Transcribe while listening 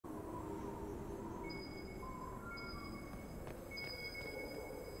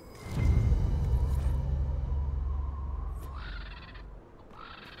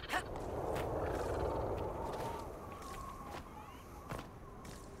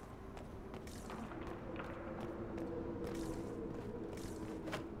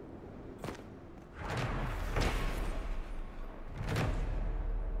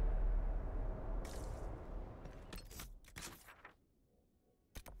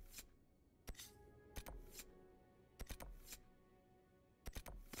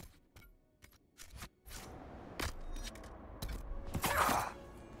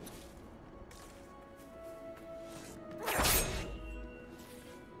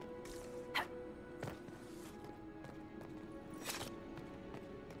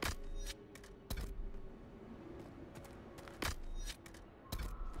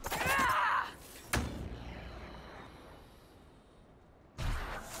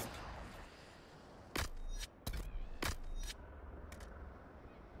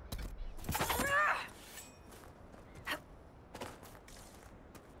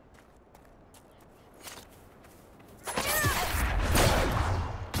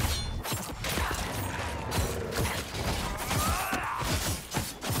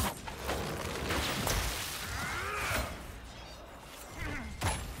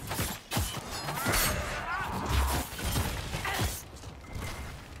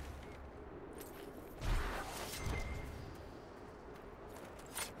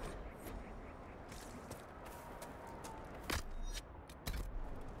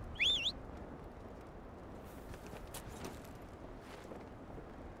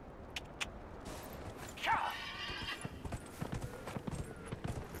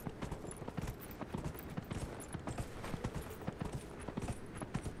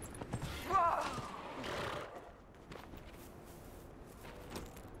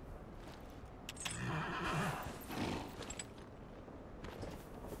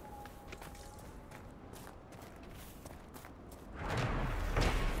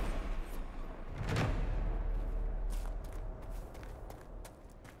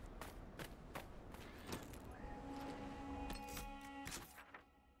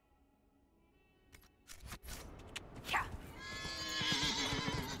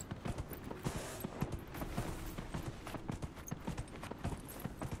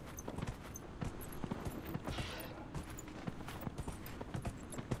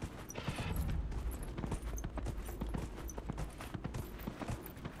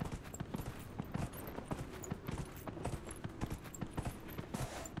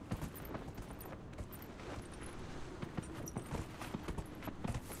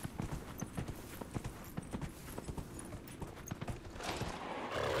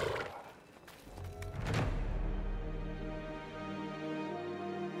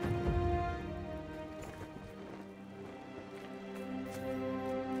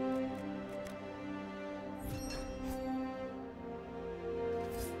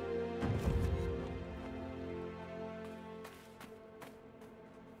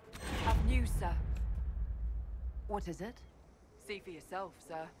News, sir. What is it? See for yourself,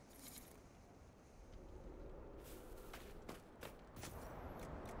 sir.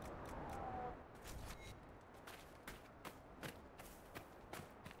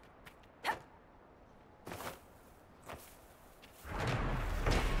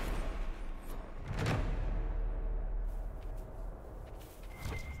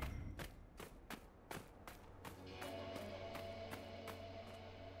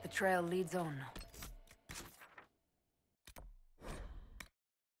 The trail leads on.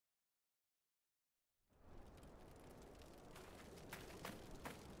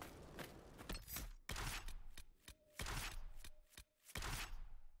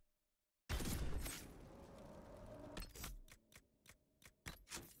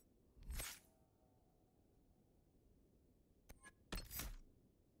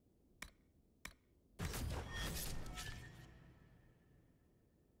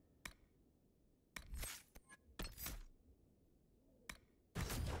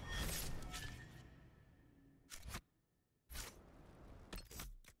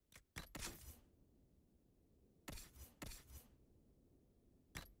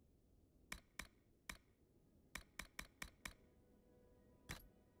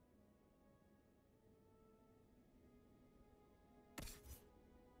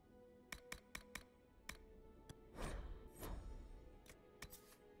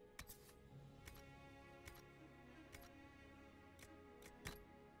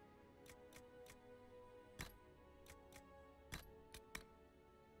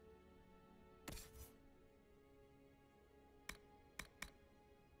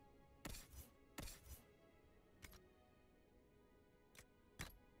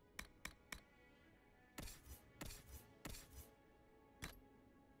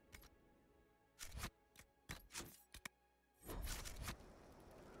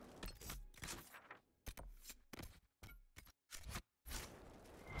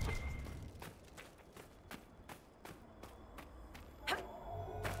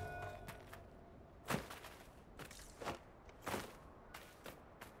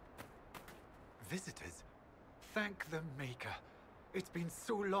 Visitors? Thank the Maker. It's been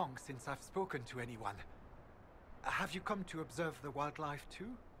so long since I've spoken to anyone. Have you come to observe the wildlife too?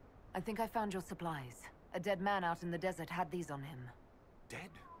 I think I found your supplies. A dead man out in the desert had these on him.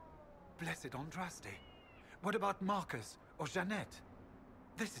 Dead? Blessed Andraste. What about Marcus or Jeannette?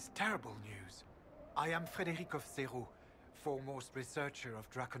 This is terrible news. I am Frederick of Serrault, foremost researcher of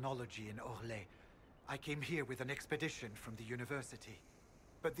draconology in Orlais. I came here with an expedition from the university.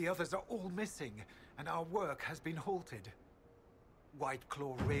 But the others are all missing, and our work has been halted. White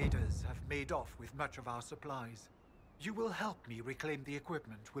Claw raiders have made off with much of our supplies. You will help me reclaim the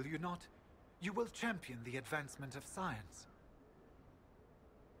equipment, will you not? You will champion the advancement of science.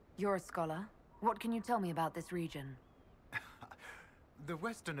 You're a scholar. What can you tell me about this region? The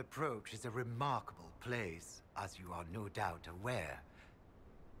Western approach is a remarkable place, as you are no doubt aware.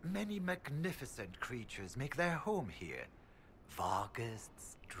 Many magnificent creatures make their home here.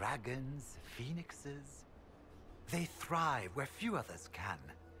 Vargists, dragons, phoenixes. They thrive where few others can.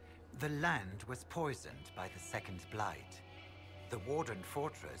 The land was poisoned by the Second Blight. The Warden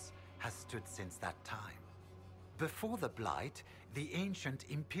Fortress has stood since that time. Before the Blight, the ancient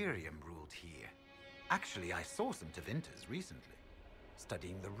Imperium ruled here. Actually, I saw some Tevinters recently.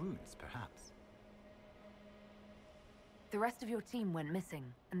 Studying the runes, perhaps. The rest of your team went missing,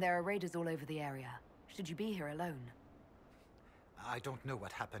 and there are raiders all over the area. Should you be here alone? I don't know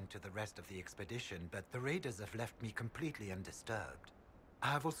what happened to the rest of the expedition, but the raiders have left me completely undisturbed. I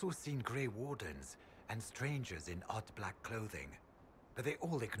have also seen Grey Wardens and strangers in odd black clothing, but they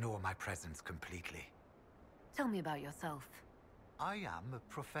all ignore my presence completely. Tell me about yourself. I am a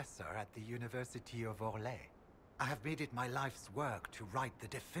professor at the University of Orlais. I have made it my life's work to write the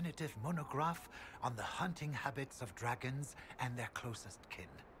definitive monograph on the hunting habits of dragons and their closest kin.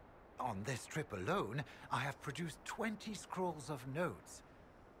 On this trip alone, I have produced 20 scrolls of notes.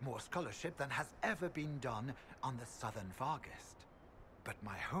 More scholarship than has ever been done on the Southern Vargist. But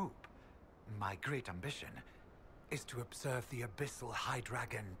my hope, my great ambition, is to observe the abyssal high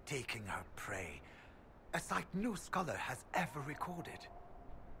dragon taking her prey. A sight no scholar has ever recorded.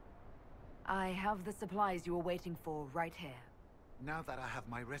 I have the supplies you were waiting for right here. Now that I have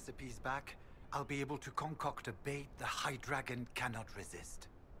my recipes back, I'll be able to concoct a bait the high dragon cannot resist.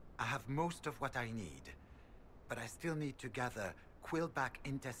 I have most of what I need, but I still need to gather quillback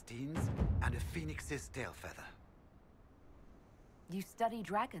intestines and a phoenix's tail feather. You study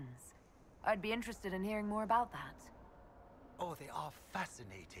dragons. I'd be interested in hearing more about that. Oh, they are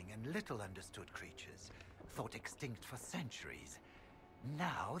fascinating and little understood creatures, thought extinct for centuries.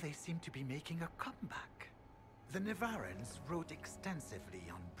 Now they seem to be making a comeback. The Nevarrans wrote extensively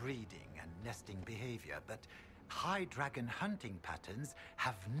on breeding and nesting behavior, but high dragon hunting patterns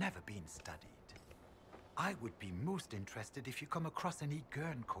have never been studied. I would be most interested if you come across any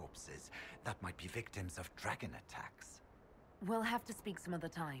Gurn corpses that might be victims of dragon attacks. We'll have to speak some other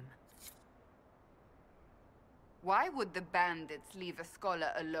time. Why would the bandits leave a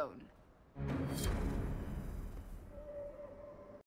scholar alone?